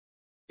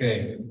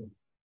Okay.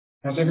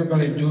 How's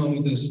everybody doing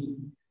with this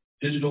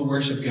digital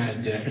worship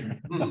guide day?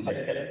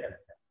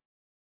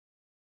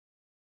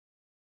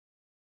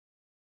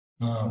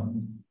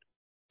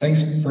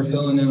 Thanks for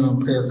filling in on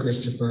prayer,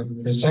 Christopher.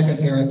 For a second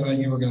there, I thought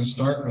you were going to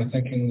start by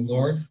thanking the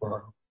Lord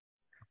for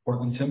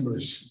Portland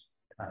Timbers.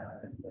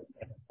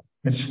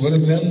 Which would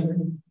have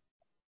been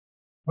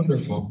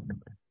wonderful.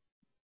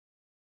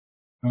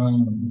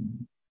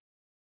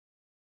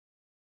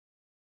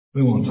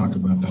 We won't talk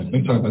about that.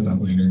 We'll talk about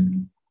that later.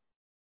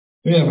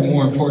 We have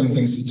more important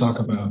things to talk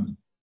about.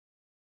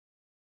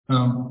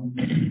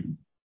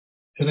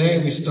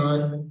 Today we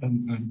start a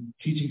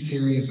teaching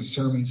series, a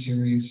sermon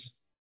series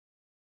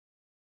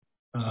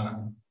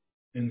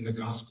in the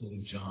Gospel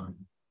of John.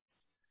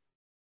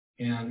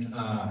 And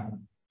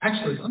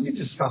actually, let me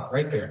just stop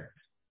right there.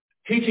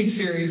 Teaching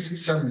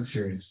series, sermon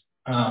series.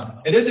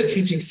 It is a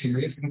teaching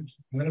series. I'm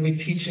going to be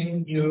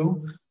teaching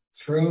you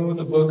through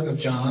the book of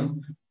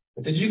John.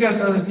 But did you guys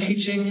know that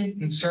teaching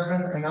and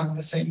sermon are not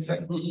the same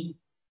thing? Did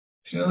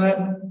you know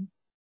that?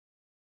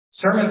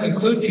 Sermons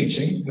include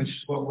teaching, which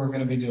is what we're going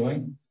to be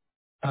doing.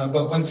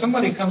 But when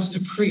somebody comes to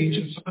preach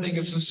and somebody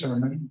gives a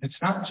sermon, it's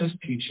not just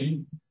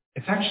teaching.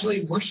 It's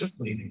actually worship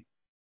leading.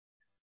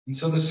 And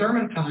so the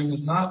sermon time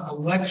is not a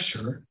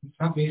lecture. It's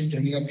not me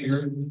standing up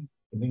here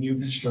giving you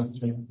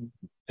instruction.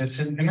 It's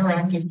an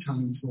interactive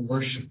time for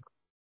worship.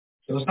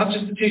 So it's not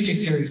just a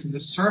teaching series,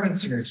 it's a sermon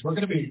series. We're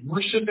going to be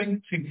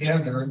worshiping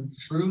together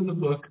through the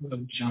book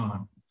of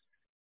John.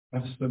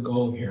 That's the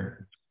goal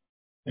here.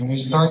 And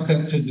we start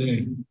that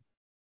today.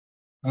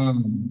 So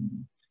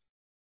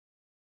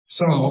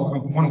I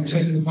want to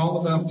tell you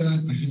all about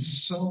that. I have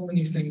so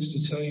many things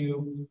to tell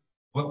you.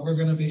 What we're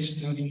going to be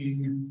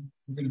studying,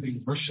 we're going to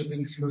be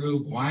worshiping through,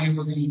 why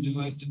we're going to do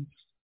it,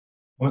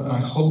 what I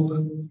hope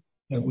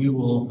that we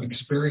will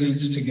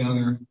experience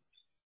together.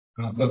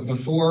 But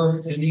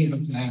before any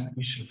of that,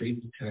 we should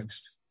read the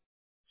text.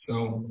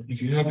 So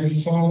if you have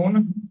your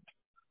phone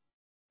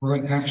or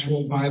an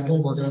actual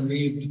Bible, we're going to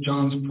read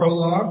John's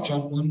prologue,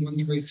 John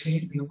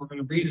 1:1-18, and then we're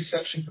going to read a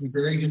section from the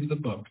very end of the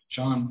book,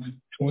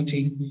 John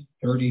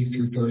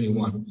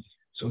 20:30-31.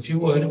 So if you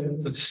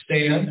would, let's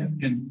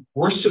stand and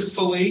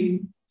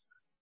worshipfully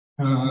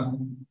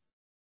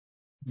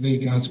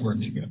read God's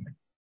word together.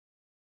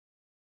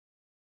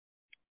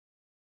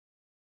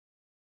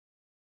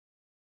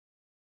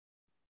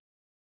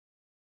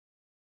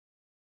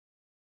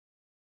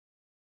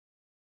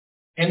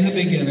 In the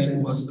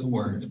beginning was the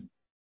Word,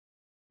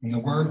 and the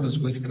Word was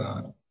with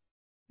God,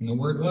 and the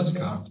Word was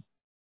God.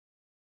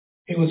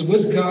 He was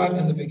with God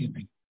in the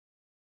beginning.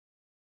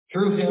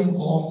 Through him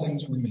all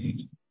things were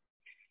made.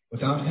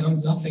 Without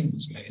him nothing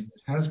was made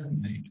that has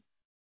been made.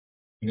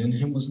 And in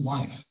him was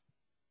life,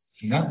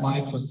 and that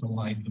life was the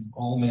light of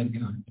all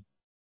mankind.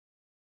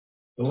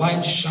 The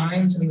light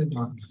shines in the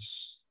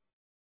darkness,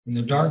 and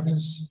the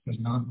darkness has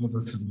not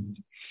overcome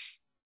it.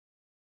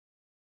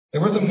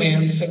 There was a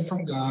man sent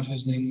from God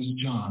whose name was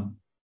John.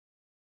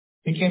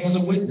 He came as a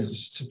witness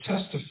to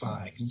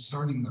testify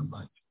concerning the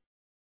light,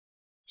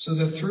 so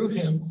that through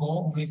him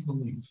all might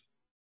believe.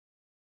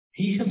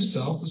 He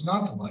himself was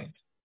not the light.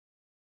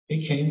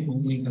 He came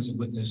only as a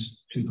witness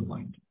to the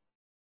light.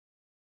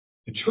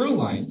 The true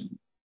light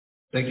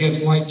that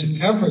gives light to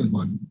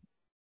everyone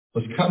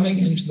was coming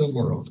into the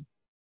world.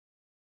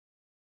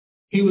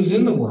 He was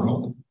in the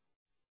world,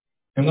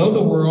 and though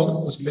the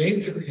world was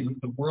made through him,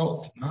 the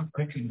world did not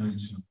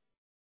recognize him.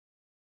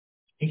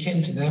 He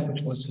came to that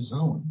which was his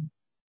own,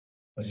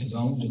 but his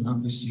own did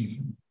not receive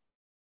him.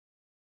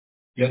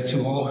 Yet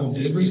to all who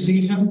did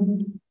receive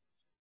him,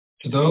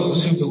 to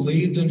those who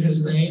believed in his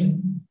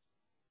name,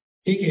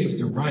 he gave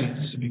the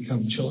right to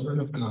become children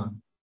of God.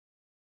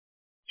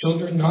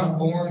 Children not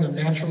born of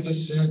natural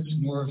descent,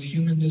 nor of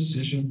human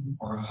decision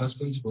or a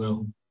husband's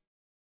will,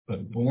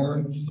 but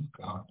born of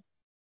God.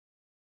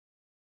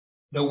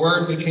 The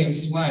Word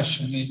became flesh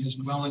and made his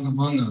dwelling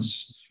among us.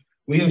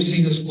 We have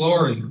seen his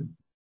glory,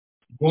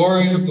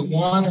 glory of the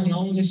one and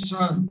only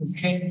Son who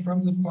came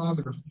from the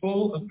Father,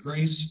 full of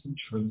grace and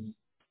truth.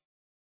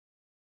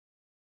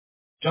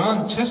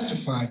 John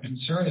testified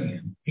concerning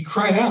him. He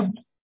cried out,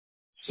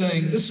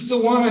 saying, "This is the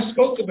one I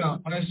spoke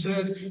about when I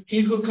said,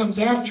 'He who comes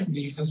after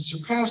me has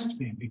surpassed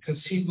me,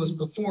 because he was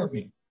before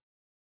me.'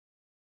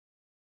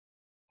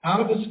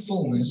 Out of his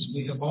fullness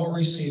we have all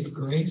received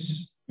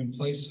grace in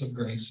place of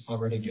grace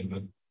already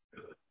given.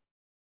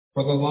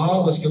 For the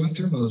law was given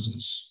through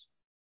Moses.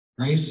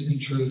 Grace and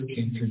truth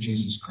came through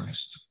Jesus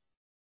Christ.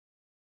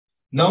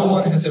 No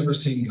one has ever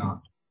seen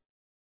God,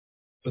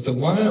 but the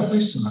one and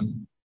only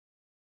Son,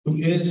 who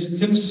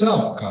is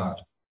himself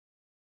God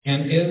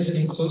and is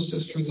in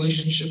closest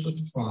relationship with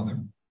the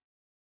Father,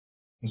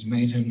 has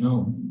made him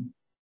known."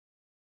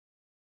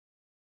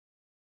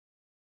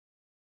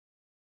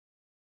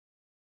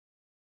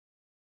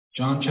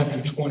 John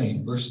chapter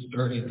 20, verse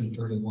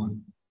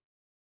 30-31.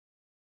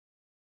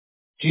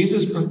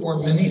 Jesus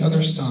performed many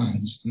other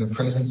signs in the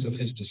presence of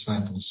his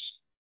disciples,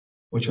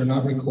 which are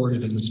not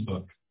recorded in this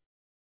book.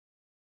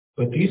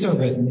 But these are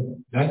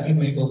written that you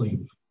may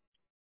believe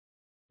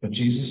that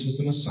Jesus is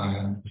the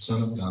Messiah, the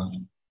Son of God,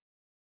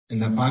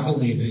 and that by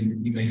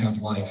believing you may have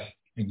life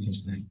in his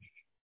name.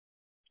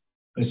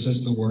 This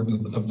is the word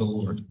of the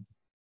Lord.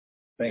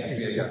 Thank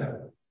you,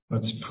 God.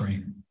 Let's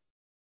pray.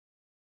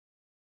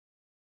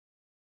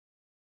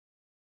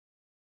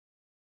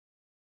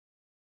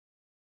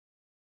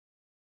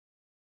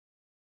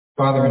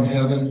 Father in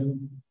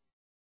heaven,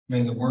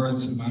 may the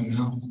words of my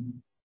mouth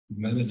and the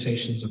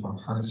meditations of our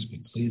hearts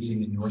be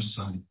pleasing in your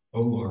sight,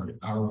 O Lord,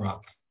 our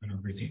rock and our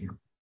redeemer.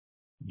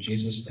 In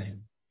Jesus'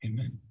 name,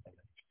 amen.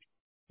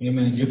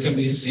 Amen. You can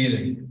be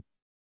seated.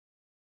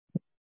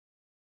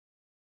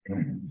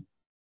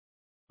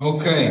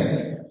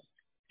 Okay.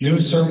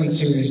 New sermon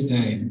series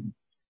day.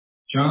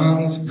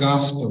 John's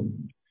Gospel.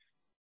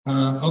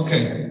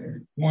 Okay.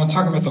 I want to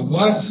talk about the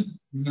what,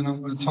 and then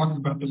I'm going to talk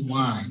about the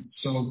why.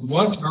 So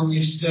what are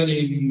we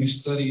studying when we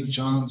study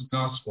John's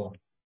Gospel?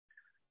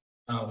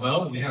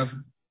 Well, we have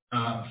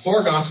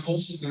 4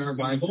 Gospels in our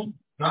Bible.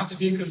 Not to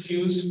be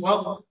confused.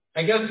 Well,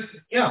 I guess,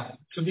 yeah,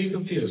 to be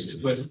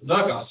confused with the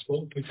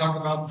Gospel. We talk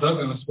about the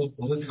Gospel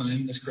all the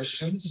time as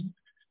Christians.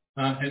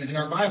 And in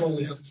our Bible,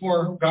 we have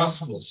 4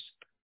 Gospels,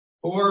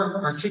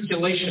 4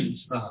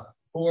 articulations of,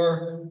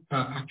 4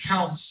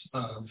 accounts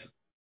of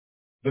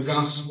the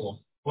Gospel.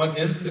 What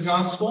is the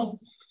Gospel?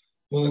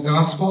 Well, the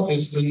Gospel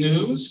is the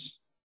news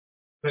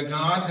that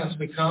God has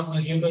become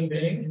a human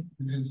being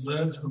and has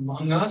lived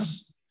among us.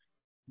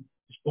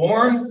 He's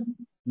born,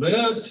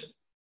 lived,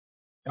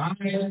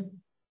 died,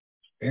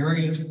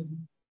 buried,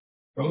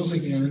 rose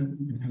again,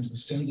 and has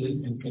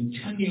ascended and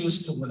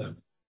continues to live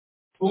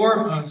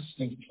for us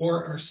and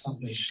for our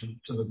salvation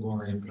to the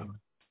glory of God.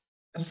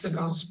 That's the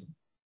gospel.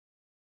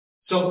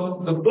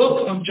 So the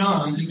book of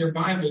John in your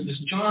Bible is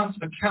John's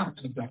account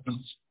of that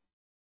gospel.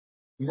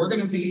 And we're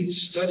going to be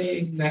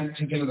studying that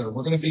together.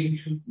 We're going to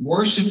be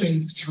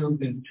worshiping through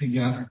it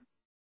together.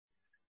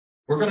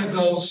 We're going to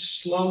go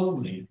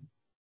slowly,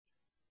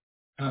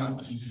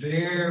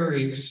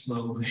 very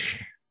slowly.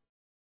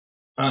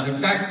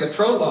 In fact, the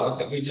prologue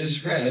that we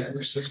just read,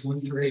 verses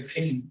 1 through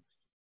 18,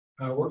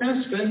 we're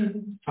going to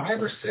spend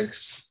 5 or 6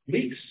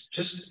 weeks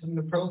just in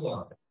the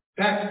prologue.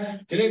 In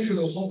fact, getting through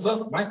the whole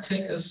book might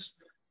take us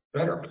the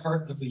better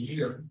part of the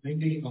year,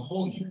 maybe a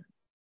whole year.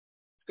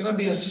 It's going to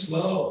be a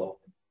slow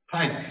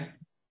hike.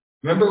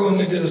 Remember when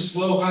we did a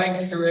slow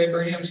hike through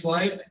Abraham's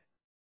life?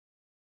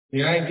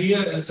 The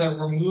idea is that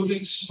we're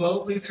moving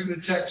slowly through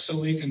the text so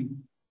we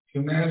can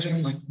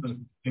imagine like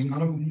being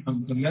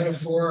on the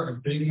metaphor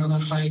of being on a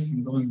hike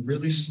and going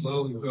really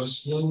slow. You go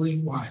slowly.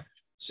 Why?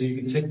 So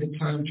you can take the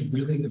time to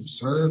really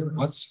observe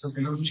what's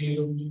around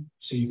you,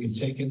 so you can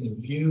take in the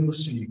view,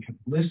 so you can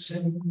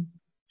listen,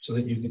 so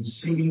that you can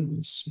see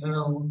and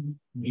smell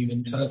and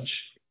even touch.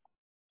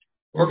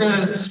 We're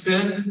going to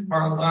spend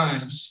our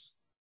lives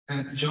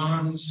at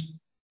John's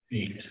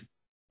feet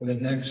for the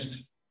next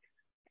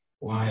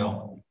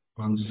while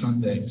on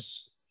Sundays.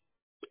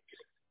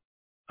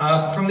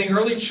 From the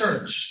early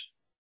church,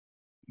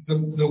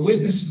 the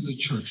witness of the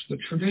church, the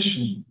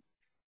tradition,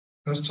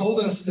 has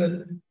told us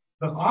that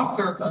the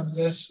author of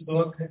this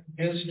book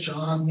is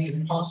John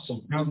the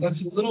Apostle. Now,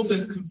 that's a little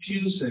bit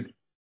confusing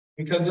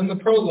because in the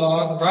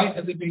prologue, right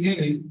at the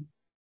beginning,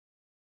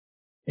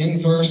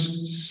 in verse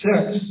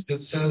 6,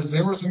 it says,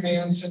 there was a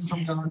man sent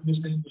from God whose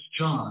name was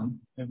John.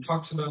 And it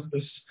talks about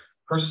this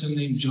person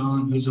named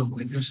John who's a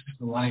witness to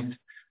the light.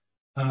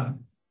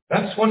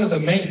 That's one of the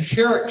main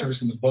characters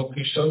in the book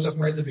who shows up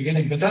right at the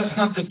beginning, but that's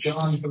not the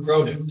John who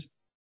wrote it,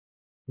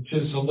 which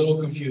is a little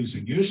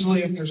confusing.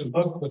 Usually if there's a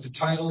book with a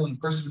title and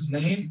a person's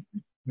name,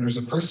 and there's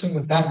a person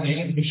with that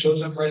name who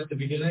shows up right at the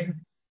beginning,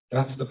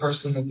 that's the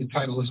person that the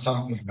title is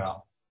talking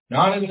about.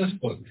 Not in this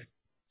book.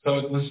 So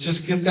let's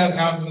just get that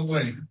out of the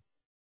way.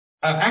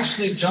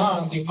 Actually,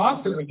 John, the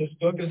author of this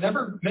book, he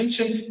never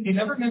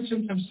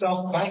mentioned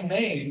himself by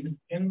name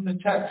in the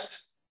text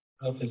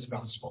of his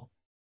gospel.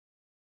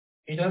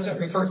 He doesn't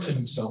refer to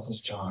himself as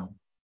John.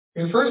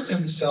 He refers to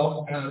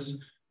himself as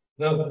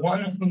the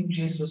one whom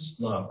Jesus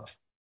loved,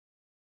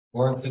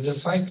 or the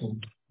disciple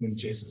whom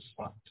Jesus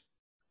loved.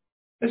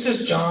 This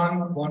is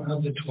John, one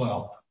of the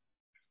 12.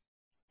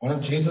 One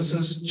of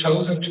Jesus'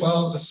 chosen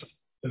 12,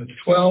 the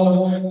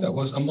 12 that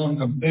was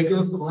among a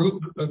bigger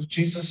group of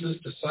Jesus'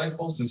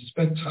 disciples that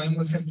spent time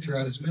with him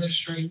throughout his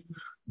ministry.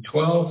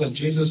 12 that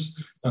Jesus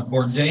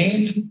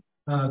ordained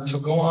to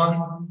go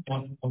on.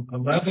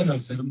 11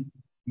 of them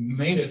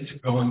made it to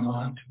going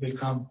on to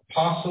become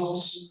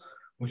apostles,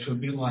 which would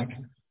be like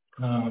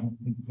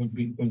would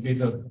be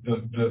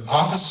the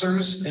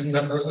officers in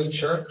the early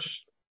church.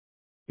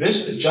 This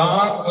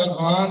John went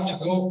on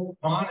to go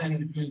on,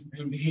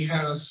 and he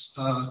has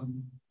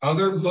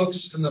other books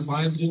in the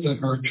Bible that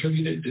are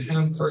attributed to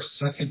him. 1st,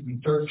 2nd,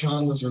 and 3rd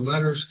John, those are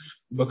letters.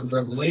 The book of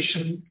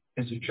Revelation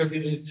is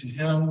attributed to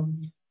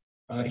him.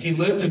 He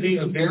lived to be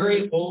a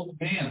very old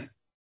man.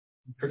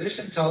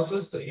 Tradition tells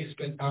us that he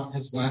spent out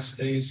his last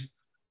days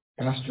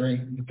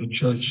pastoring the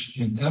church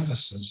in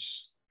Ephesus.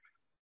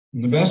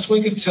 And the best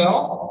we could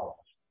tell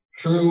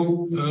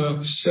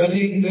through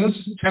studying this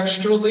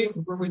textually,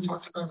 remember we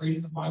talked about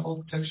reading the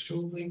Bible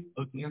textually,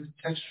 looking at the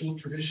textual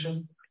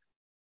tradition,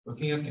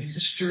 looking at the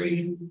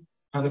history,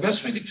 The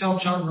best way to tell,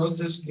 John wrote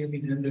this near the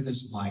end of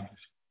his life.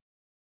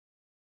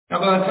 Now,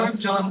 by the time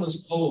John was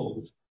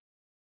old,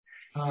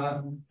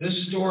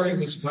 this story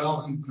was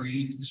well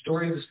ingrained. The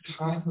story of his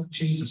time with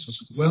Jesus was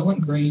well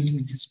ingrained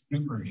in his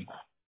memory.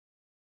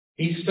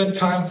 He spent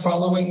time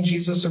following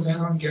Jesus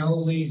around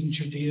Galilee and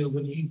Judea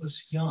when he was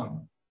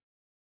young.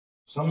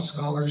 Some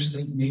scholars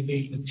think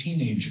maybe a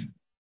teenager.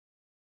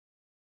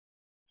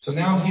 So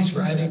now he's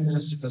writing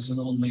this as an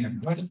old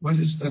man. Why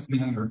does that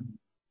matter?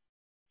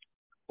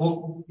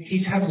 Well,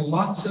 he's had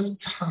lots of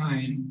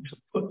time to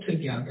put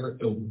together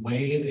the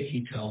way that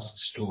he tells the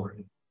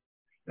story.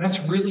 That's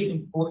really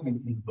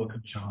important in the book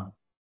of John.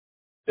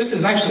 This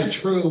is actually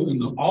true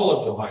in all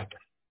of the Bible.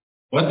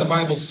 What the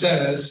Bible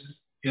says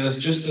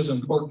is just as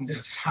important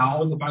as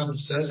how the Bible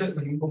says it.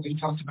 And we've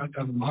talked about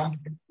that a lot.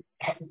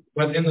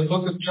 But in the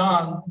book of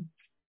John,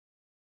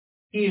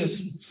 he is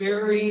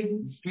very,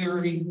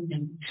 very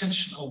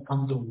intentional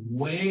on the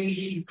way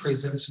he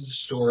presents the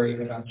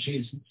story about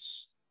Jesus.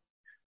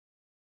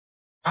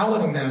 I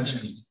would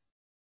imagine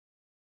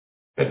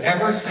that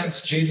ever since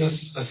Jesus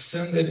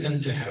ascended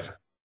into heaven,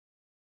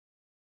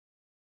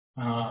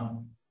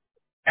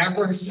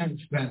 ever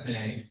since that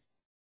day,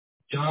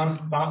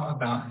 John thought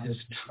about his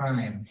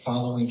time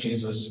following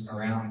Jesus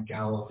around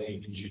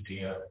Galilee and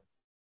Judea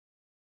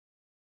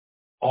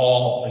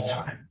all the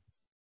time.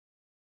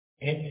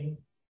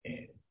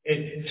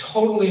 It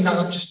totally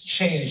not just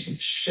changed, it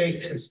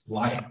shaped his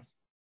life.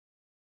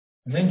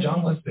 And then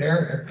John was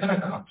there at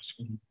Pentecost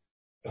when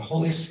the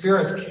Holy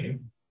Spirit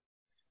came.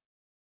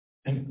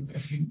 And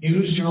if you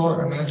use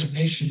your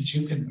imaginations,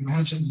 you can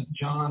imagine that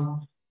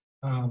John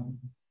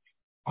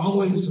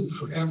always and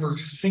forever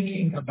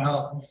thinking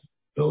about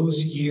those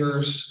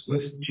years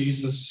with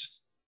Jesus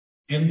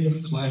in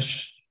the flesh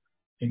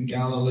in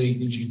Galilee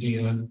and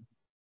Judea.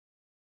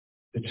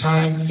 The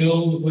time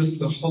filled with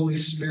the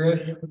Holy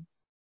Spirit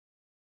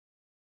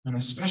in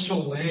a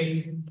special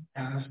way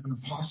as an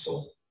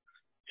apostle,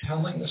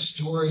 telling the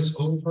stories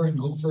over and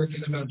over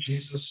again about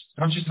Jesus,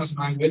 not just as an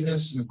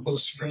eyewitness and a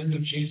close friend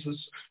of Jesus,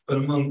 but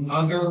among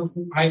other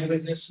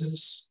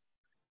eyewitnesses.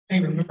 Hey,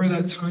 remember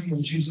that time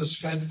when Jesus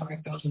fed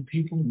 5,000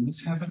 people and this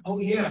happened? Oh,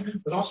 yeah.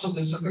 But also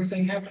this other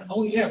thing happened.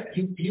 Oh, yeah.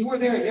 You were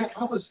there. Yeah,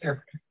 I was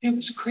there. It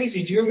was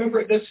crazy. Do you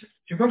remember this? Do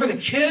you remember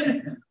the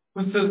kid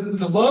with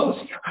the loaves?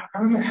 I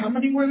remember how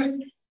many were there?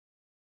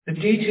 The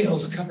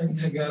details coming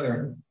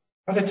together.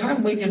 By the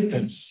time we get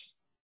this,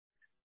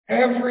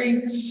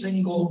 every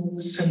single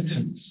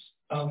sentence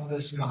of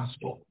this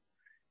gospel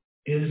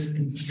is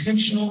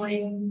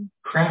intentionally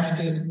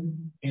crafted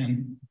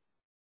and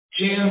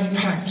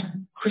jam-packed,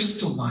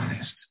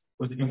 crystallized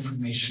with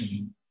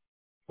information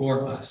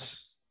for us,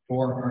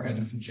 for our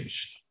edification.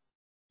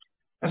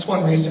 That's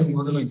one reason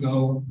we're going to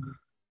go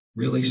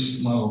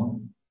really slow.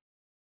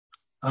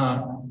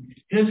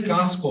 His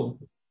gospel,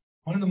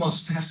 one of the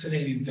most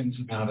fascinating things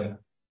about it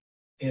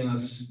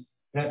is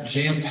that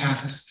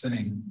jam-packed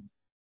thing.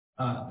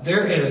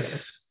 There is,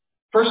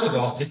 first of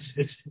all,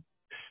 it's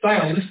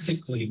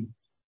stylistically,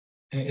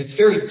 it's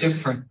very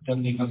different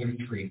than the other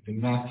three, the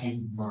Matthew,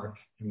 Mark,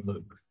 and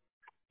Luke.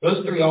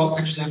 Those three all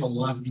actually have a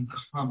lot in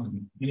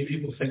common. Many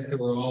people think they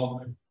were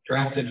all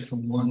drafted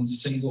from one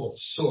single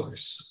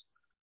source.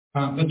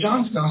 But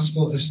John's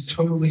gospel is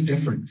totally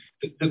different.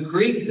 The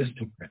Greek is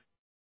different.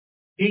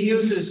 He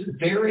uses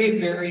very,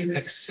 very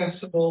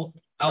accessible,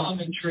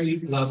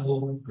 elementary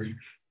level Greek.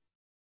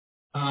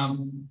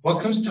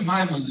 What comes to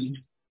my mind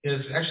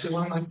is actually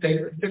one of my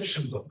favorite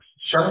fiction books,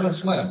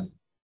 Charlotte's Web.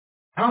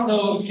 I don't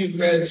know if you've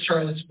read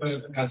Charlotte's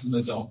Web as an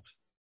adult.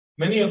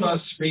 Many of us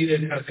read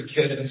it as a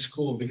kid in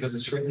school because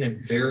it's written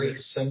in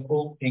very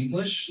simple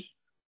English.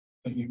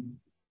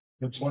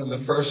 It's one of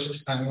the first,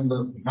 I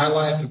remember in my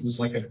life, it was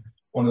like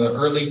one of the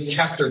early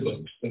chapter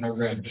books that I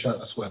read,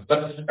 Charlotte's Web.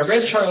 But I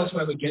read Charlotte's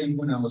Web again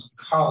when I was in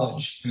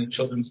college in a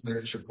children's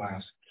literature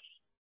class.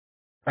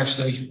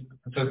 Actually,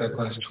 I took that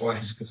class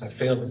twice because I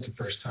failed it the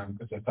first time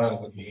because I thought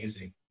it would be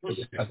easy because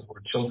it had the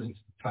word children's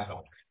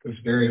title. It was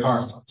very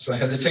hard. So I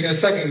had to take it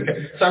a second.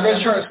 So I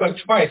read Charlotte's Web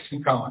twice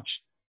in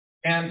college.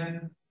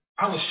 And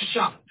I was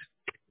shocked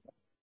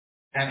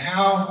at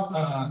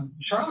how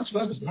Charlotte's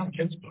Web is not a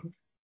kid's book.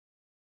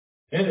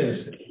 It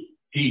is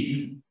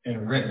deep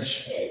and rich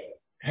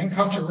and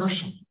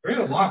controversial. There's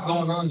a lot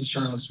going on in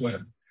Charlotte's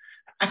Web.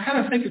 I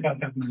kind of think about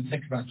that when I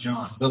think about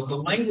John. The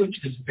language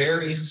is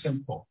very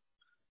simple.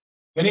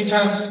 Many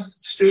times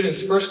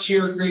students,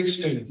 first-year Greek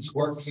students,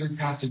 work through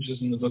passages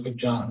in the book of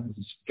John.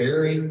 It's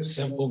very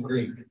simple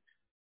Greek.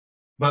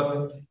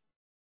 But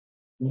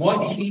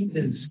what he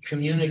is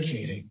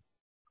communicating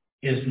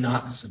is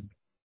not simple.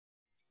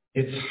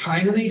 It's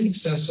highly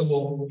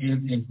accessible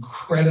and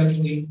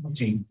incredibly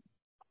deep.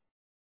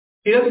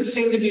 He doesn't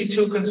seem to be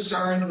too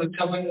concerned with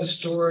telling the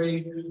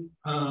story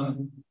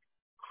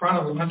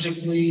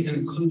chronologically and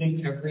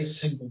including every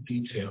single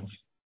detail.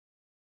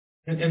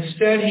 And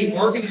instead, he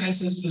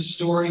organizes the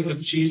story of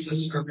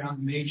Jesus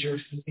around major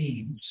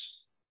themes.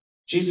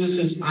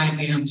 Jesus' I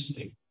am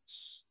statements.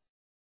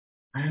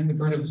 I am the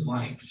bread of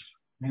life.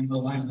 I am the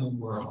light of the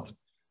world.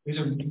 These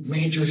are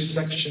major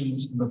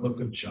sections in the book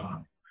of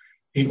John.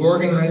 He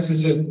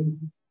organizes it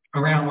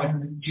around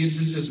what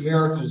Jesus'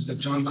 miracles that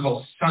John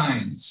calls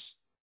signs.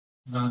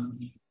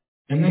 And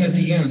then at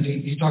the end,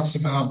 he talks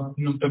about,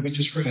 that we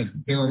just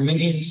read, there are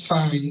many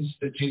signs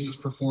that Jesus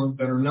performed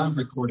that are not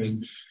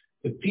recorded.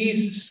 But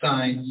these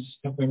signs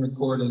have been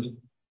recorded.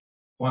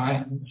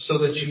 Why? So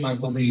that you might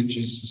believe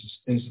Jesus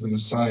is the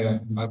Messiah,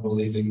 and by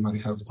believing you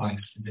might have life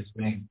in his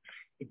name.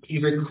 He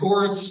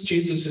records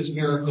Jesus'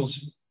 miracles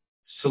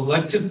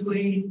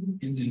selectively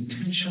and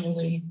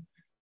intentionally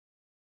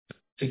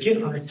to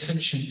get our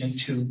attention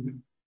and to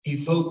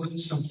evoke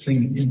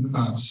something in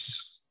us.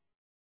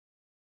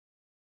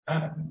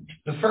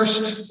 The first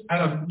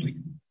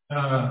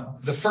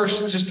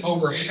just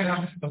over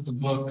half of the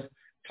book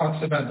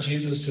talks about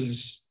Jesus'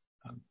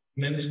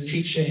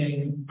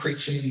 teaching,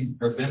 preaching,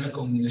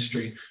 rabbinical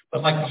ministry.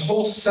 But like the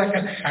whole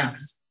second half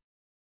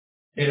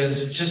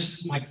is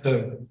just like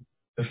the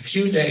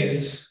few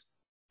days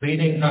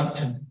leading up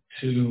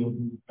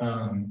to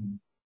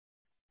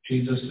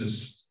Jesus'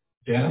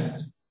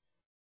 death,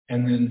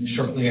 and then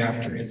shortly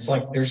after. It's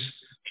like there's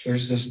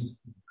this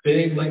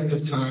big length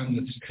of time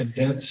that's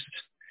condensed,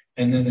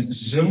 and then it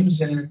zooms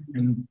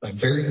in a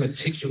very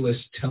meticulous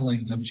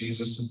telling of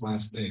Jesus'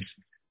 last days.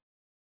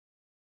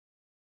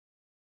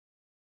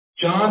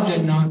 John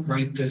did not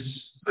write this.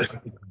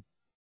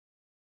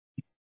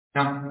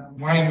 Now,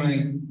 why am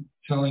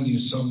I telling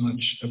you so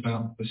much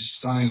about the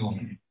style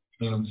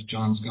of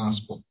John's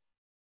gospel?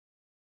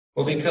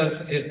 Well, because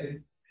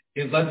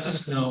it lets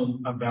us know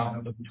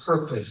about the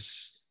purpose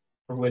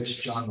for which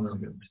John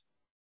wrote it.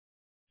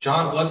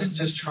 John wasn't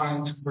just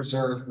trying to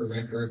preserve the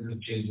record of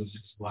Jesus'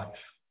 life.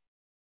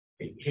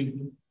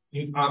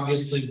 He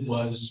obviously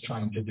was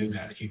trying to do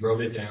that. He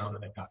wrote it down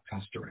and it got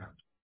passed around.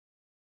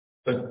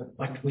 But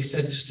like we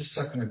said just a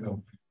second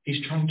ago,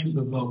 he's trying to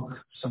evoke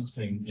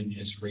something in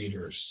his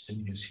readers,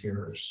 in his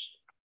hearers.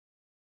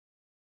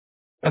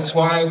 That's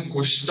why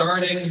we're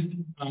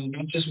starting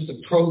not just with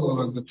the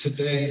prologue, but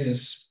today is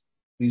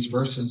these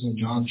verses in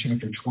John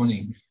chapter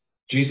 20.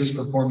 Jesus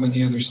performed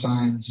many other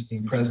signs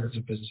in the presence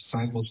of his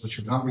disciples, which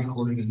are not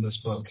recorded in this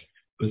book.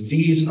 But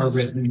these are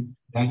written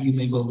that you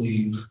may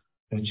believe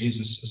that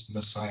Jesus is the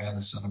Messiah,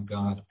 the Son of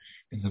God,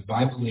 and that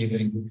by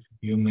believing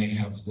you may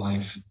have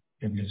life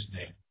in his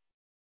name.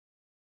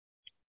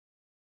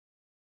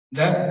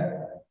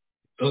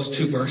 Those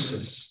two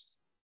verses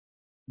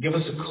give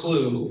us a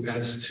clue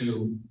as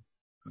to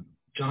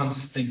John's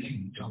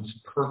thinking, John's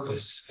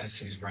purpose as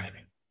he's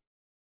writing.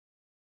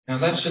 Now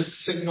that should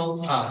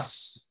signal us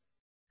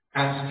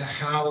as to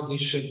how we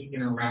should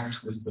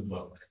interact with the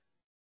book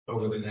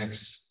over the next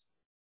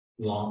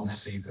long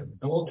season.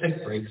 And we'll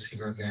take breaks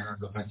here and there,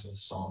 go back to the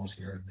Psalms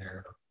here and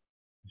there.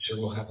 I'm sure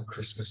we'll have a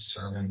Christmas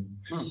sermon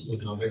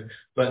with over.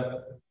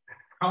 But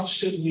how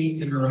should we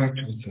interact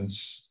with this?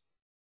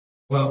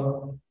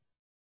 Well,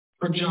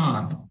 for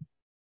John,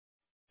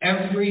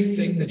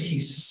 everything that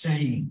he's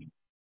saying,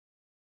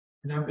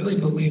 and I really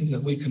believe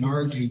that we can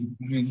argue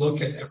when we look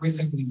at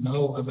everything we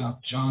know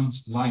about John's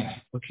life,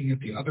 looking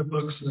at the other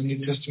books in the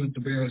New Testament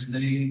to bear his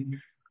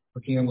name,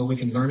 looking at what we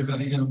can learn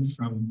about him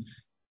from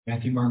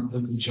Matthew, Mark,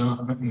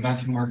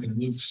 and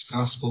Luke's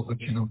gospel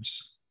accounts.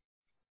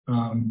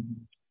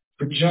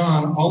 For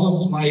John,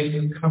 all of life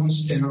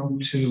comes down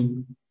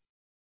to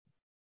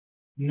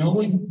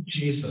knowing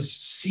Jesus,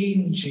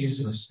 seeing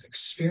Jesus,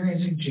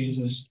 experiencing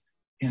Jesus,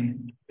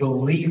 and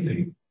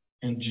believing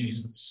in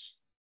Jesus.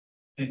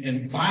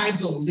 And by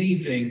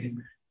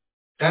believing,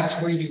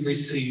 that's where you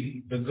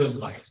receive the good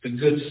life, the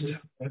good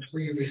stuff. That's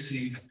where you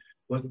receive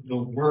what the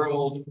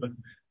world, what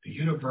the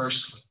universe,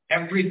 what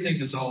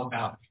everything is all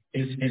about,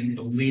 is in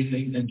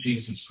believing in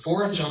Jesus.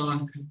 For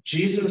John,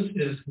 Jesus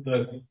is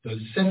the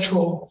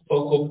central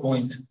focal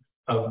point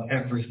of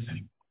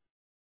everything.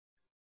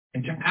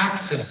 And to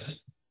access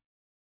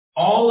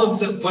all of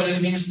what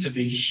it means to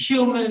be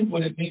human,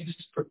 what it means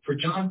for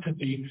John to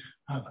be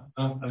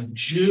a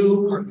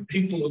Jew, or the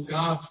people of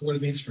God, for what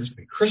it means for us to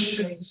be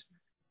Christians,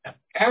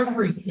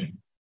 everything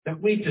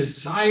that we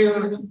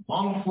desire and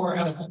long for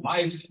out of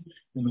life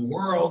in the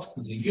world,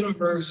 in the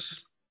universe,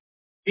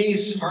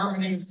 peace,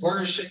 harmony,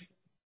 flourishing,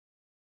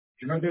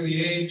 you're under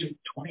the age of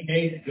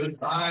 28, good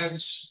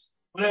vibes,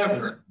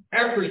 whatever,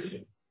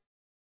 everything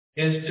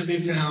is to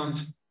be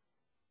found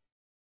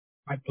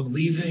by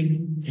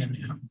believing in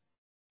him.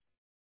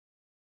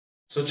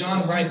 So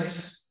John writes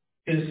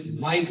his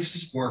life's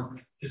work,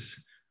 his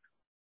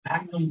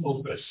magnum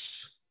opus.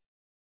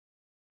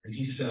 And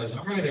he says,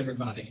 all right,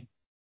 everybody,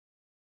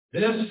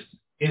 this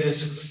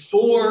is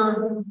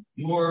for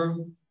your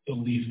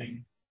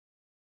believing,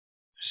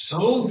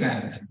 so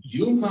that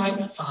you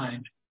might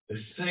find the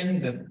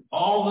thing that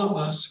all of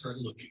us are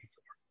looking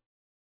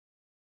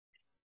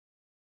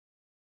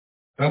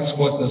for. That's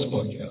what this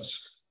book is.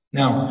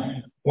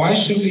 Now,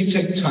 why should we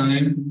take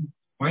time?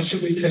 Why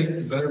should we take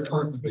the better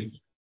part of a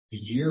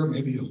year,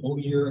 maybe a whole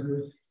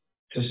year,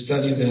 to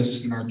study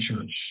this in our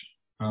church?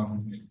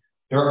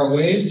 There are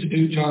ways to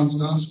do John's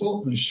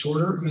Gospel in a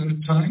shorter amount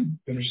of time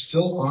that are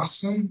still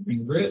awesome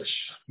and rich.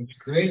 It's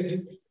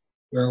great.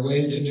 There are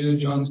ways to do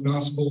John's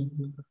Gospel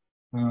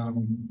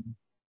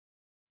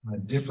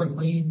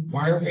differently.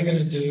 Why are we going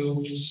to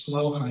do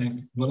slow hike,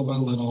 little by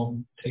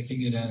little,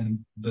 taking it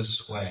in this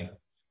way?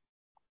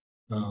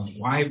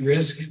 Why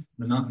risk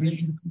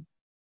monotony?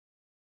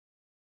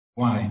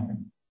 Why?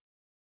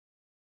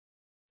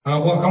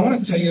 Well, I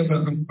want to tell you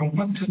about.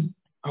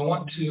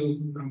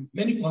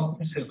 Many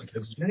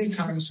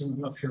times when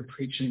I'm up here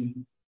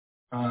preaching,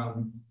 I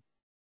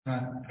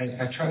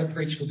try to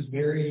preach with a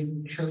very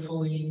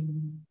carefully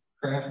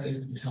crafted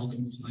and held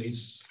in place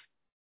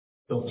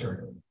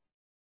filter.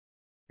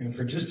 And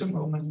for just a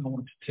moment, I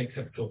want to take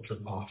that filter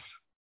off.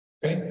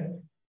 Okay?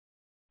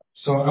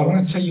 So I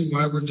want to tell you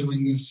why we're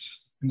doing this,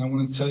 and I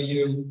want to tell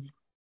you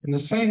in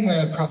the same way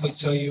I'd probably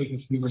tell you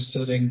if we were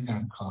sitting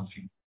at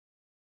coffee.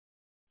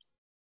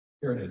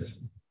 Here it is.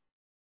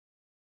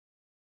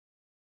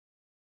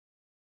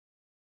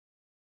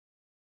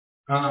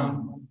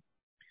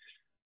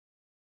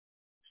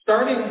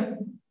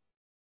 Starting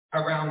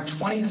around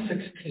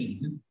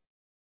 2016,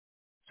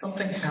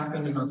 something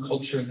happened in our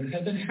culture that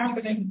had been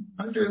happening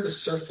under the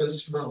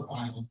surface for a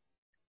while.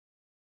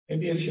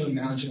 Maybe if you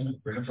imagine a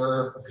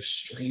river or a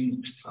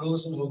stream that's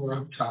frozen over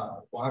up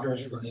top, water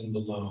is running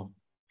below.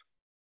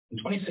 In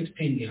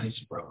 2016, the ice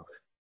broke.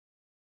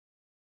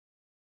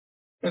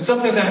 And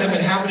something that had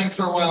been happening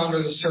for a while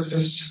under the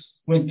surface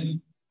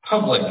went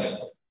public,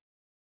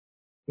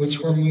 which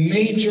were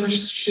major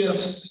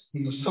shifts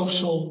in the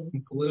social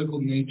and political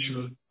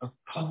nature of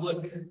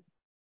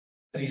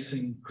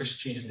public-facing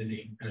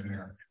Christianity in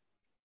America.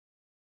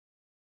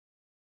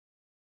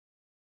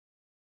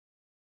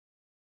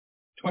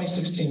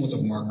 2016 was a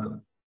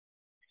marker.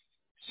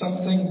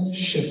 Something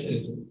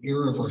shifted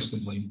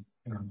irreversibly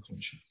in our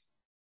culture.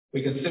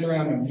 We could sit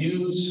around and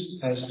muse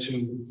as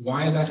to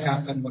why that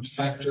happened, what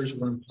factors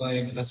were in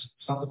play, but that's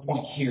not the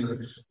point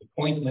here. The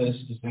point is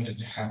that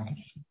it happened.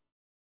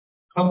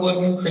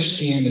 Public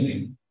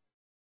Christianity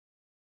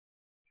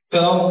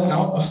fell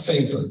out of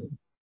favor.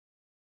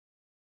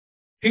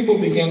 People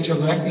began to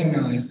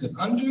recognize that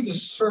under the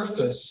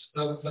surface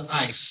of the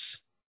ice,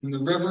 in the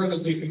river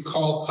that we could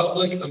call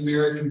public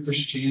American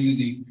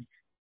Christianity,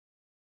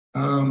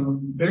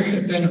 there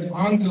had been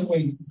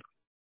ongoing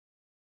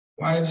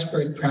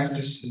widespread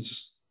practices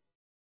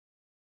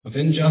of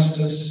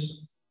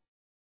injustice,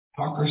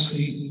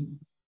 hypocrisy,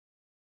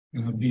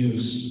 and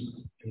abuse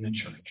in the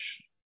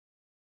church.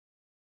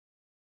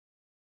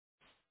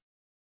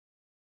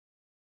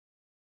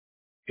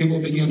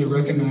 People began to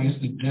recognize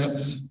the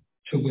depth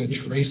to which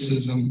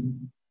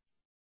racism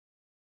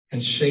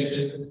has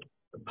shaped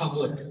the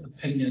public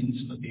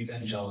opinions of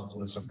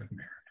evangelicalism in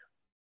America.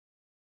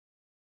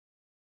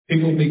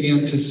 People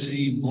began to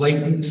see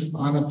blatant,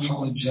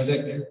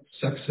 unapologetic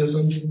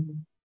sexism.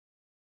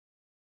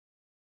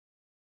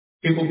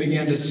 People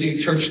began to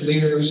see church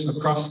leaders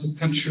across the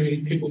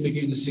country. People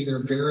began to see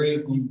their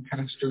very own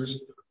pastors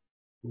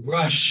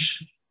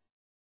rush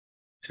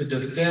to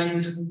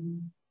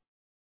defend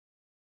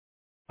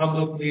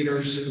public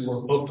leaders who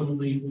were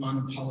openly,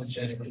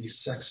 unapologetically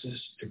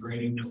sexist,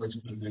 degrading towards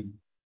women,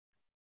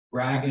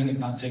 bragging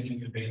about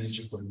taking advantage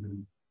of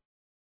women,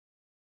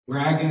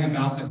 bragging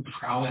about their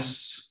prowess,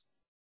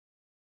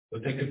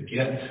 what they could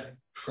get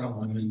from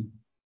women.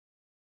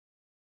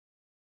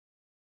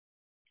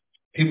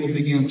 People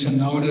began to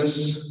notice,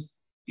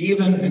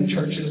 even in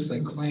churches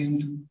that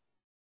claimed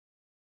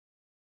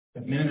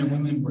that men and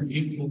women were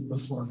equal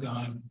before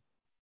God,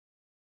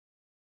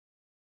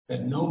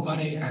 that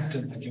nobody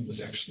acted like it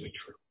was actually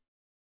true.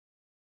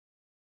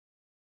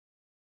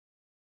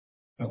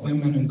 That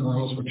women and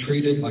girls were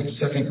treated like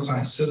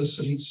second-class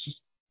citizens,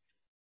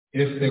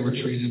 if they were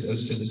treated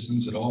as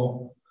citizens at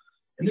all.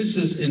 And this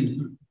is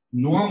in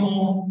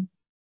normal,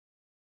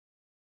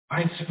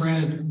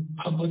 widespread,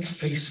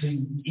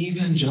 public-facing,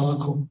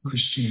 evangelical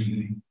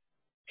Christianity.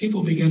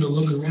 People begin to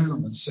look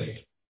around and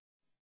say,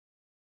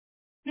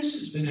 this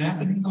has been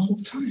happening the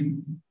whole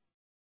time.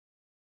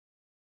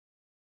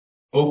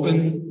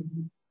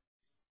 Open,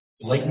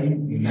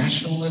 blatant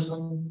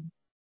nationalism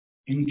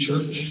in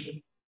church.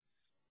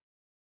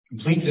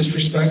 Complete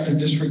disrespect and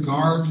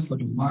disregard for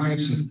the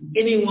lives of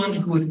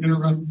anyone who would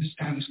interrupt the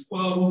status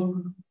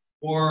quo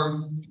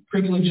or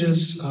privileges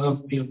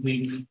of the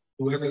elite,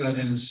 whoever that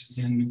is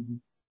in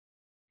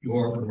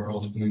your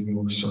world and in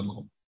your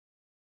circle.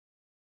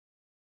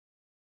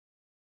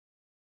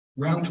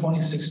 Around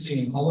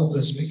 2016, all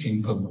of this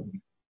became public.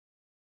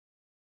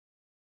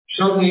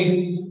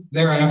 Shortly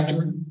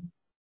thereafter,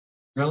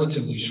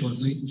 relatively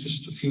shortly,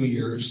 just a few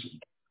years,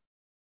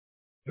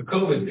 the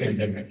COVID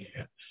pandemic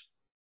hit.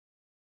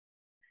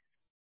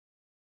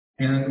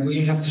 And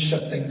we have to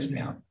shut things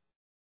down.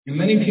 And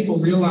many people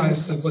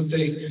realized that what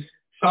they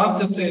thought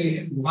that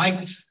they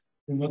liked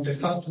and what they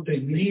thought that they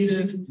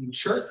needed in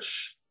church,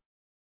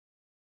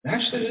 they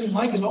actually didn't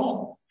like at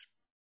all.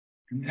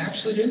 And they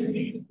actually didn't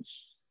need it.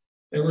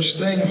 They were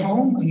staying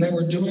home and they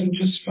were doing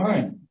just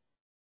fine.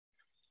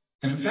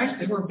 And in fact,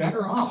 they were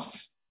better off.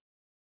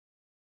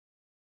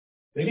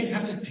 They didn't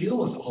have to deal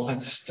with all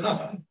that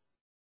stuff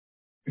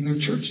in their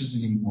churches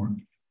anymore.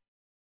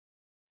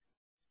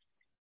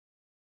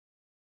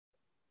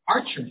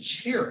 our church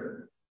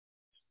here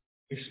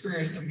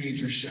experienced a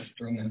major shift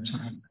during that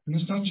time. And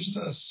it's not just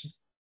us.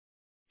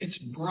 It's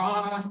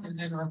broad and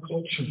in our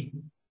culture.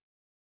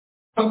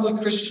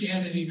 Public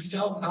Christianity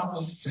fell out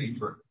of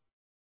favor.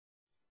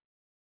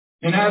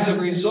 And as a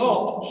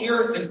result,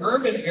 here in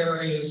urban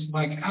areas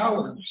like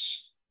ours,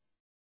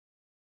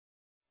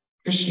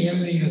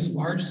 Christianity has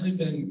largely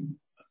been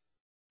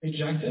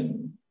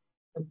rejected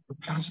or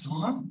passed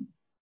on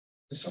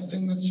as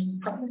something that's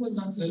probably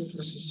not good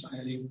for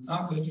society,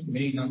 not good for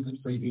me, not good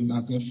for you,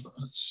 not good for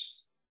us.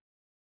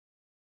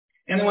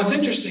 And what's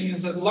interesting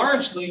is that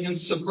largely in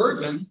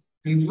suburban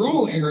and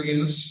rural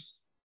areas,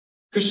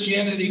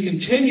 Christianity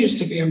continues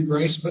to be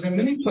embraced, but in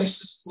many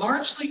places,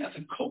 largely as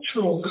a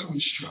cultural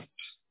construct,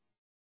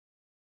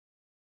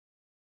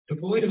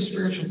 devoid of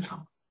spiritual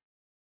power.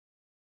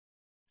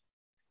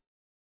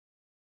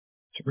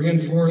 To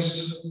reinforce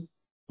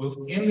both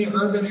in the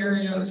urban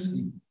areas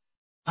and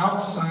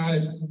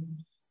outside,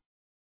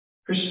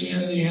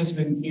 Christianity has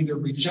been either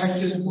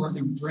rejected or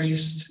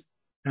embraced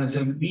as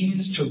a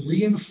means to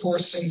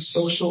reinforcing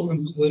social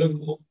and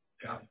political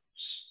values.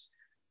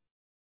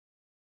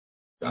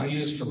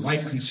 Values for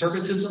white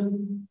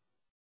conservatism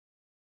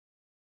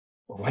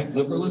or white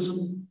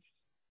liberalism.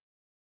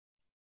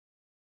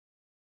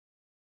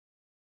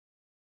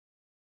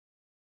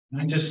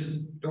 And I'm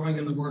just throwing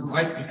in the word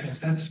white because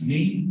that's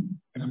me,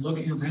 and I'm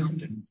looking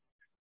around and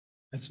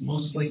that's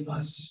mostly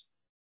us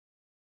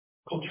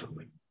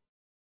culturally.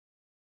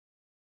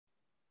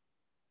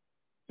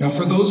 Now,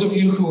 for those of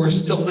you who are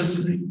still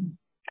listening,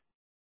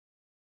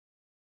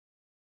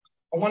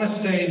 I want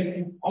to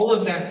say all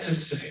of that to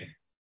say,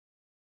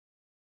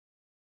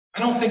 I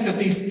don't think that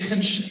these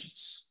tensions,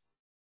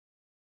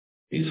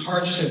 these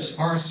hardships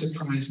are a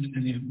surprise to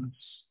any of us.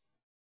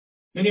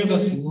 Many of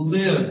us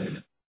live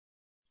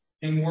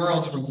in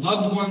worlds where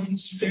loved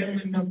ones,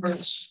 family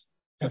members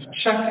have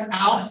checked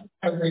out,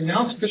 have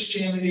renounced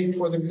Christianity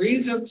for the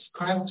reasons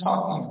I'm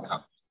talking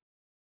about.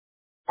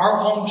 Our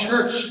own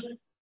church,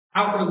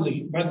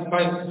 outwardly, by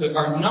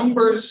our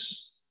numbers,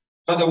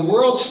 by the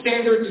world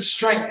standards of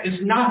strength, is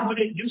not what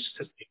it used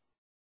to be.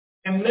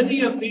 And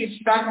many of these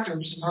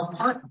factors are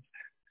part of that.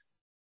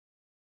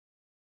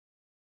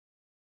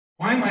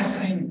 Why am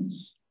I saying this?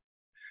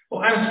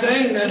 Well, I'm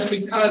saying this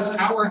because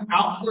our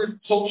outward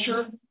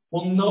culture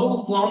will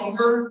no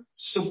longer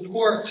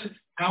support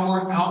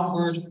our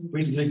outward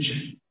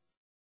religion.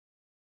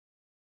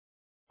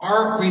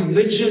 Our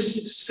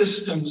religious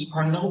systems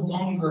are no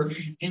longer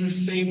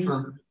in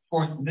favor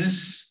for this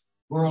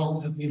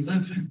world that we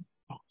live in,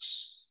 folks.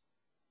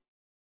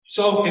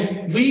 So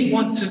if we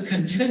want to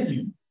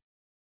continue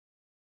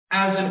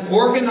as an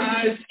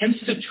organized,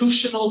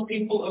 institutional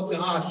people of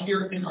God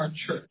here in our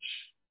church,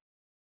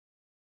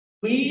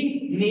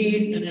 we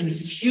need an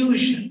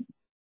infusion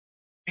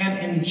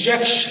and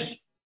injection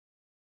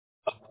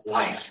of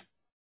life.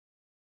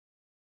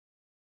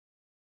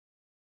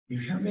 You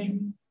hear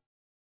me?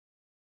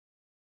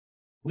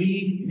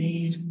 We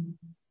need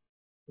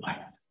life.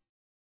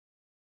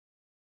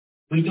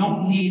 We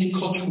don't need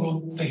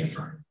cultural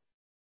favor.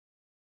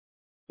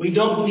 We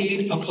don't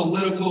need a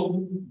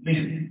political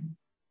win.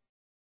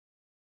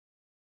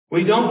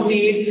 We don't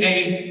need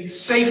a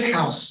safe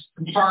house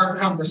for hard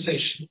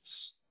conversations.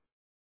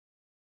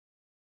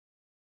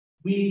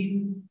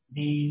 We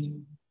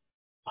need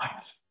life.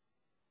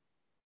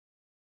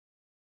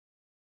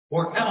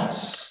 Or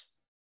else,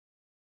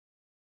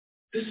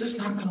 this is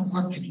not going to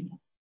work anymore.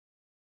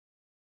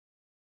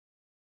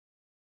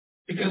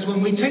 Because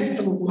when we take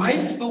the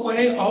life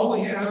away, all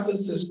we have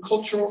is this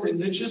cultural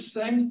religious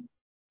thing,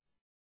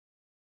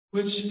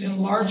 which in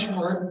large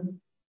part,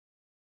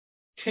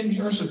 10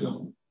 years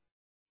ago,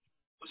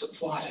 was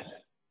applauded.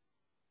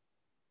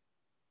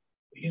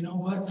 But you know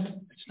what?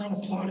 It's not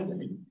applauded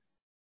anymore.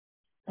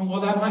 And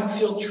while that might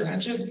feel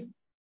tragic, it's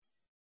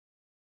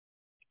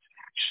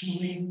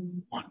actually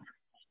wonderful.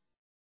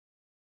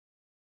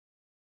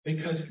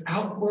 Because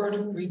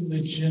outward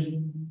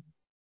religion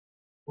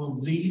will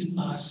lead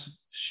us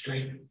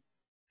straight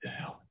to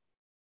hell.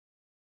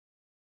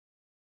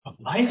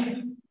 But life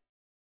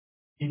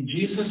in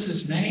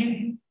Jesus'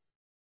 name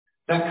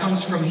that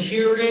comes from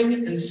hearing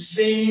and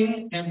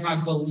seeing and by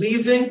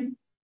believing,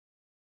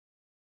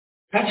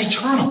 that's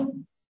eternal.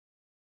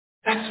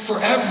 That's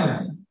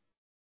forever.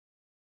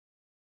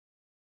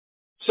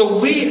 So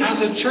we as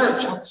a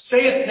church, I'll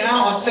say it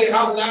now, I'll say it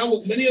out loud,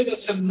 what many of us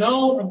have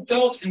known and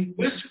felt and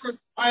whispered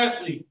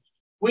quietly.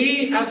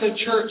 We as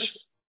a church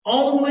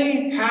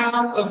only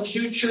have a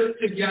future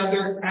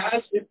together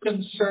as it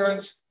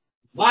concerns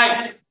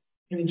life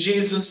in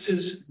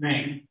Jesus'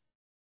 name.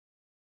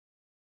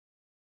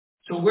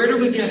 So where do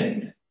we get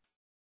it?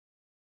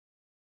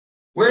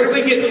 Where do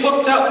we get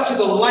hooked up to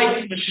the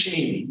life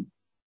machine?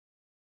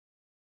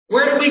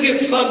 Where do we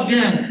get plugged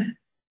in?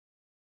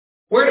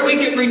 Where do we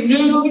get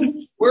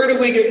renewed? Where do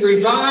we get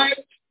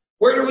revived?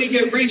 Where do we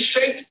get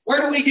reshaped?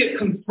 Where do we get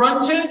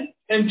confronted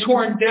and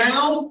torn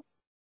down?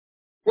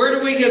 Where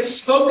do we get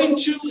spoken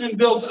to and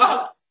built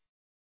up?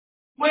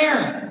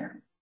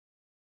 Where?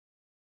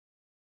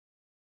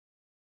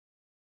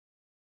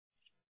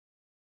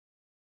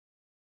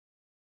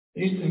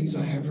 These things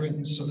I have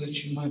written so that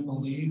you might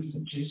believe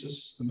that Jesus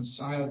is the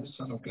Messiah, the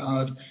Son of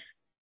God,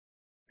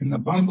 and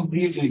that by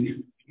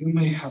believing you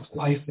may have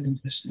life in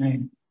his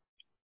name.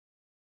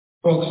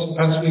 Folks,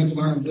 as we've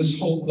learned, this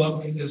whole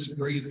book is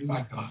breathed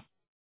by God.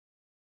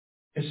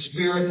 His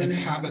Spirit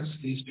inhabits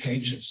these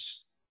pages.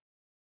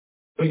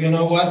 But you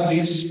know what?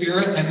 These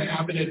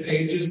Spirit-inhabited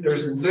pages,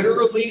 there's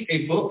literally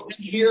a book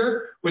in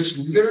here which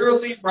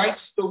literally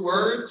writes the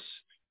words,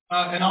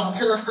 and I'll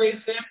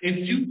paraphrase them.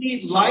 If you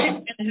need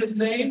life in his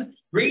name,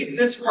 read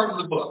this part of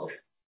the book.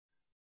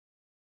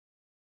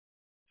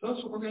 So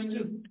that's what we're going to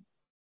do.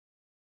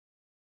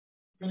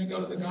 We're going to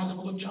go to the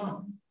Gospel of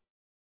John.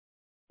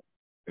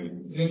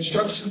 The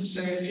instructions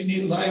say if you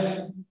need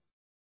life,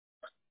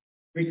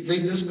 read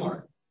this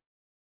part.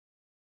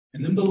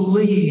 And then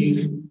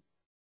believe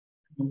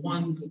the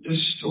one that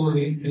this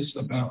story is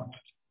about.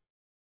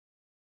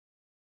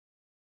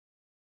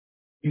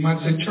 You might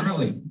say,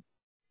 Charlie,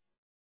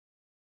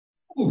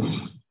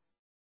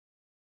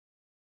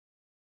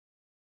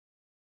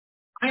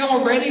 I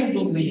already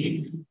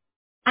believe.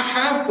 I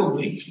have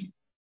believed.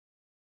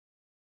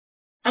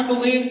 I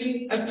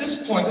believed at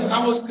this point that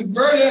I was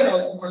converted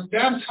or was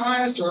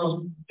baptized or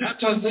was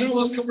baptized then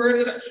was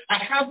converted. I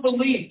have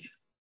believed.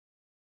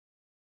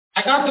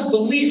 I got the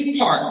belief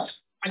part.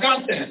 I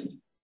got that.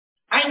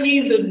 I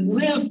need the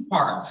live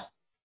part.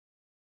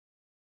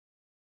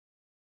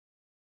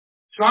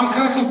 So I'm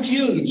kind of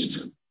confused.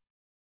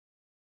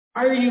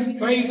 Why are you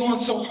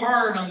going so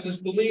hard on this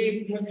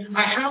belief?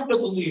 I have the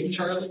belief,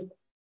 Charlie.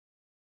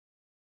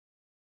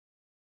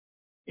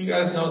 You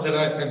guys know that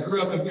I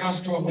grew up in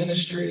pastoral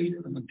ministry.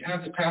 My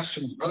dad's a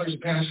pastor, my brother's a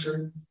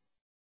pastor.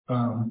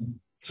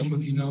 Some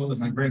of you know that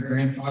my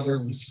great-grandfather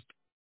was,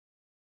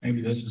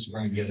 maybe this is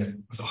where I get it,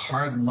 was a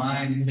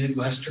hard-line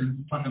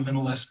Midwestern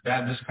fundamentalist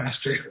Baptist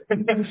pastor.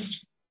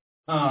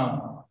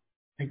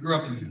 I grew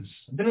up in this.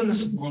 I've been in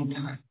this a long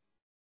time.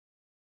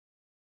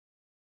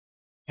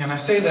 And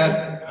I say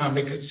that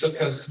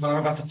because what I'm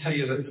about to tell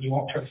you, that you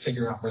won't try to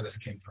figure out where this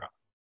came from.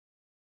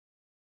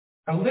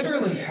 I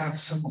literally had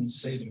someone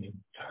say to me,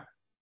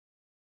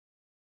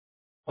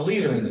 a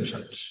leader in the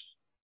church,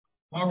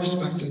 well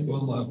respected,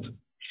 well loved,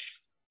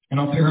 and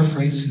I'll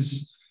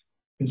paraphrase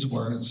his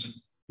words.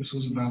 This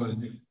was about a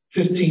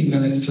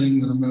 15-minute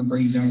thing that I'm going to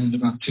bring down into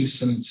about 2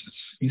 sentences.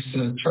 He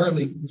said,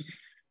 Charlie,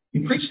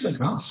 you preach the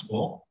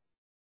gospel,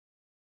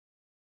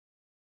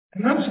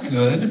 and that's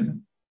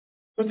good,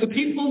 but the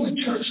people in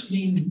the church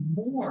need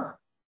more.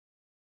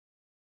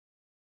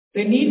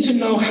 They need to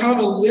know how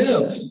to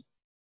live.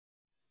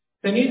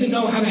 They need to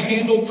know how to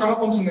handle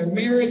problems in their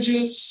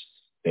marriages.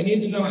 They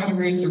need to know how to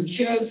raise their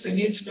kids. They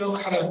need to know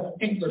how to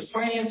handle their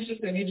finances.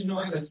 They need to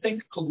know how to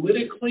think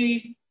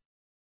politically.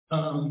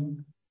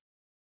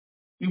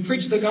 You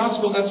preach the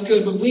gospel, that's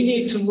good, but we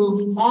need to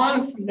move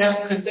on from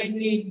that because they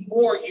need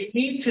more. You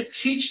need to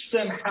teach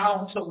them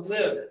how to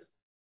live.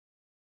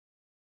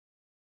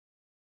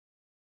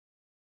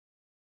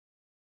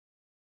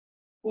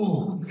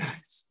 Oh, guys,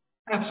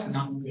 that's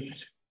not good.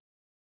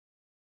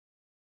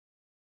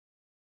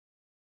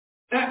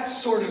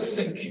 That sort of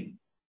thinking,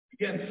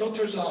 again,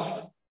 filters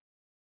off.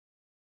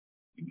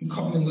 You can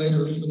call me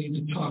later if we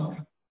need to talk.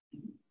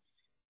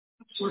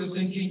 That sort of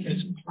thinking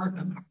is part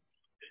of our message.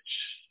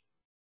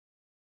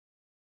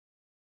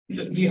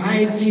 The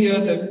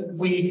idea that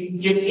we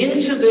get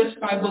into this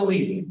by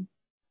believing.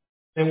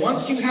 And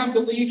once you have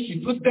belief,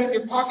 you put that in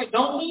your pocket.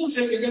 Don't lose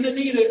it. You're going to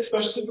need it,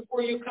 especially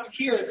before you come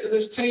here to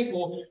this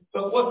table.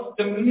 But what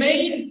the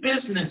main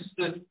business,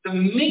 the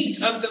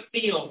meat of the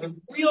meal, the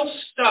real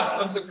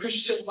stuff of the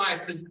Christian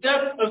life, the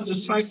depth of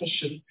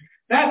discipleship,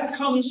 that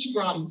comes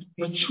from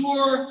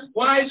mature,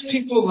 wise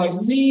people like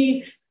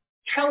me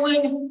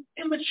telling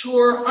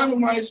immature,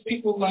 unwise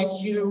people like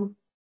you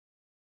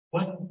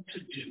what to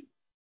do.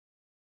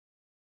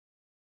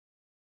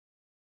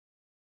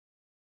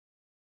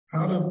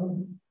 How to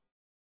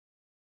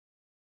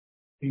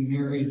be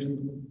married.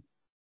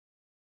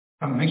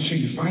 How to make sure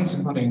you find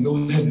somebody and go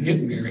ahead and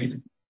get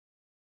married.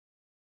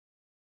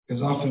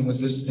 Because often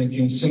with this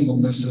thinking,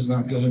 singleness is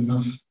not good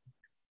enough.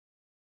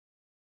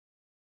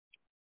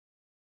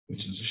 Which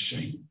is a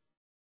shame.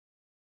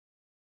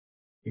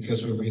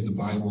 Because we read the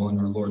Bible and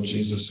our Lord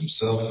Jesus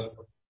himself,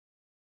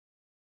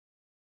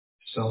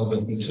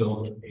 celibate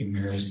until he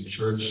marries the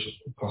church,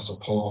 Apostle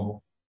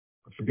Paul.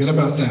 But forget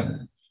about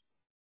that.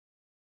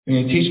 We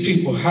need to teach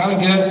people how to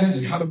get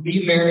and how to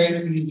be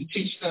married. We need to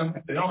teach them,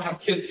 if they don't have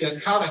kids yet,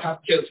 how to have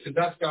kids, because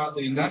that's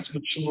godly and that's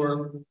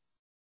mature.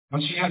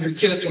 Once you have your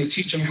kids, we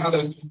teach them how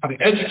to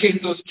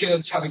educate those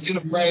kids, how to get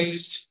them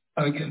raised,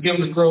 how to get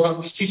them to grow up.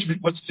 We teach them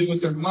what to do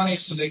with their money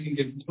so they can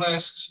get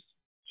blessed,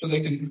 so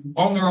they can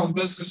own their own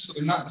business, so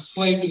they're not a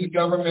slave to the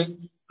government.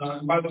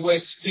 By the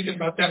way, thinking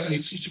about that, we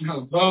need to teach them how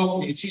to vote.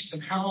 We need to teach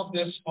them how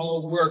this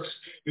all works.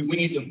 We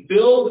need to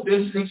build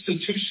this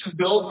institution,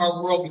 build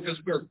our world, because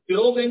we're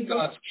building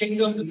God's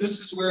kingdom, and this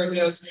is where it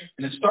is.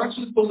 And it starts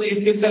with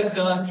belief, get that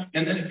done,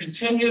 and then it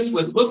continues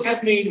with, look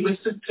at me,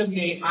 listen to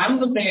me. I'm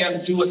the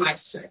man, do what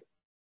I say.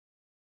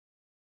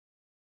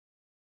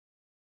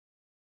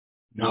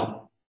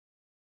 No.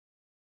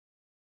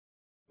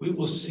 we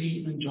will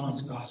see in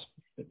John's gospel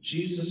that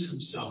Jesus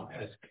himself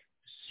has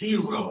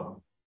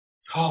zero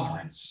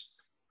tolerance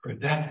for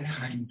that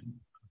kind of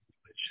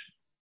religion.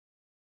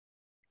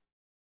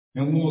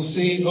 And we will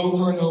see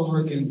over and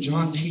over again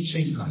John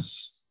teaching us,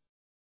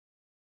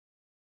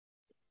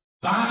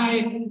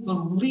 by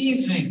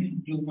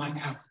believing you might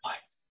have life.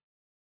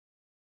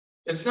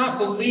 It's not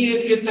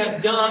believe, get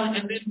that done,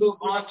 and then move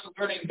on to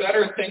learning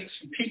better things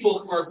from people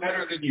who are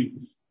better than you.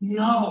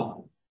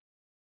 No.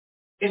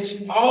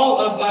 It's all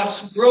of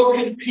us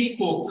broken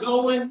people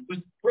going with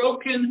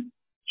broken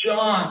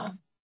John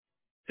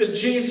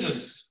to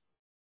Jesus,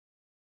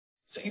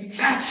 saying,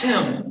 that's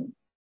him.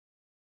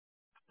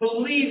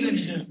 Believe in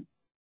him.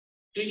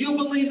 Do you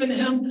believe in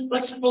him?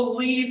 Let's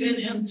believe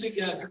in him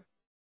together.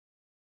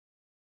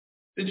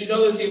 Did you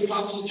know that the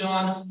Apostle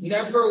John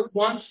never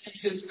once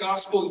in his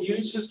gospel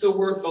uses the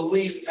word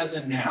belief as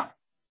a noun?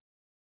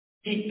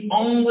 He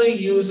only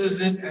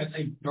uses it as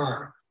a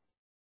verb.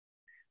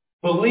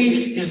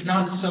 Belief is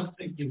not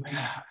something you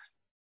have.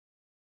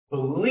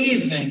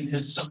 Believing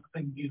is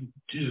something you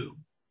do.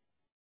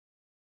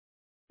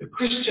 The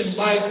Christian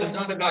life is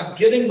not about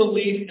getting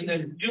belief and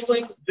then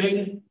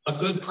being a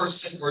good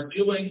person or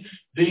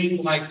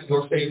being like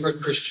your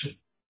favorite Christian.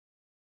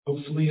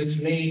 Hopefully it's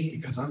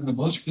me because I'm the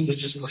most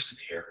religious person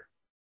here.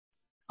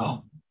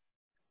 Oh.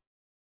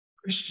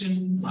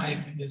 Christian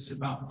life is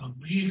about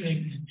believing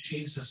in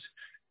Jesus.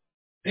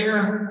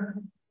 They're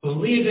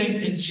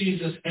believing in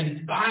Jesus,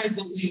 and by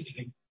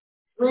believing,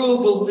 through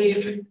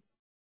believing,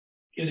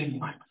 getting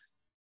life.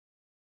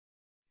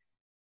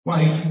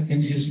 Life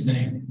in his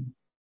name.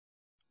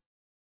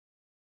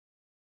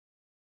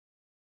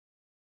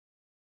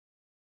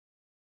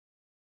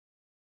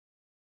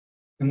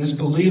 And this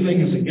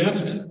believing is a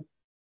gift.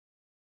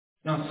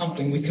 Not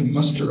something we can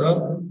muster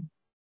up.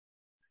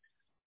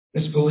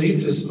 This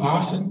belief is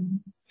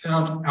often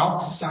found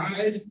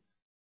outside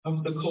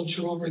of the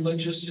cultural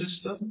religious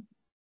system.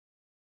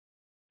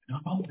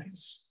 Not always.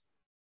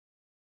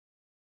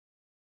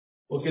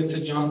 We'll get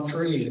to John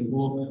 3, and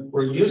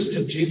we're used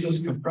to Jesus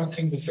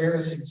confronting the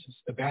Pharisees as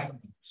the bad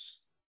ones.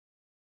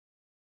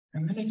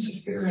 And then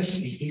it's a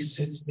Pharisee he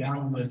sits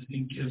down with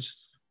and gives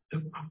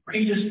the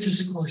greatest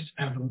discourse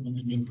ever in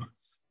the New Book.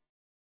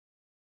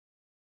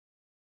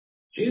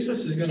 Jesus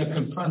is going to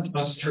confront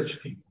us church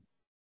people.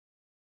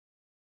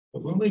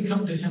 But when we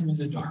come to him in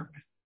the dark,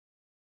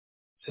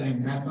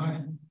 saying,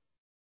 Rabbi,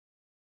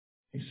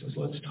 he says,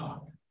 let's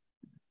talk.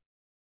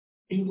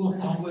 He will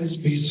always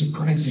be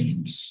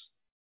surprising us.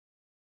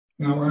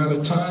 Now we're out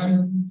of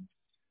time,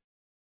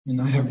 and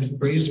I have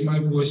raised my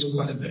voice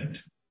quite a bit.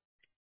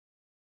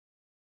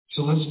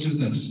 So let's do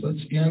this. Let's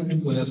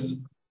end with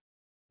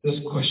this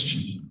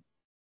question.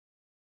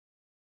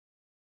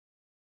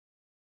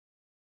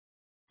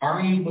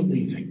 Are you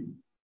believing?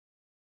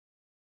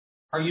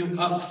 Are you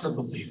up for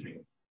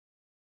believing?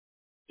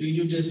 Do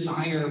you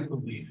desire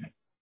believing?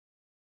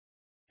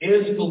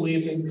 Is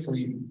believing for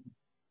you?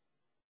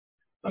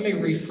 Let me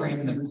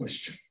reframe that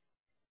question.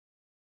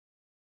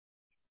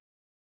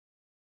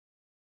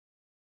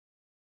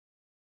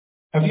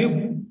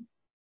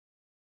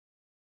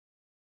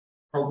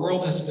 Our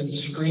world has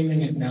been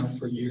screaming it now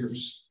for years.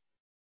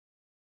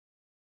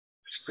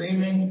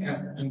 Screaming at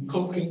and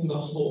poking the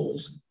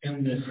holes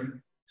in this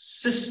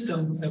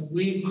system that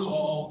we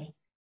call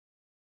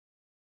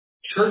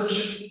church,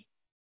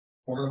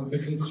 or we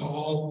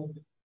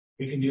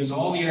can use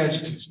all the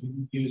adjectives. We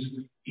can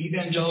use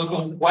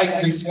evangelical,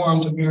 white,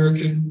 reformed,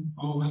 American,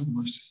 oh, have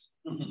mercy.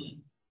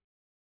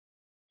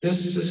 This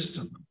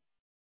system.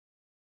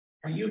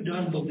 Are you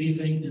done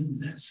believing in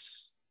this?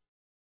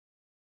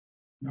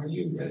 Are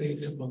you ready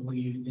to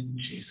believe in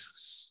Jesus?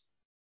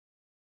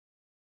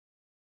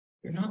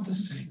 You're not the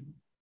same.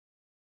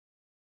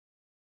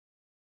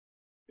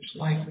 There's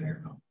life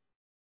there, though.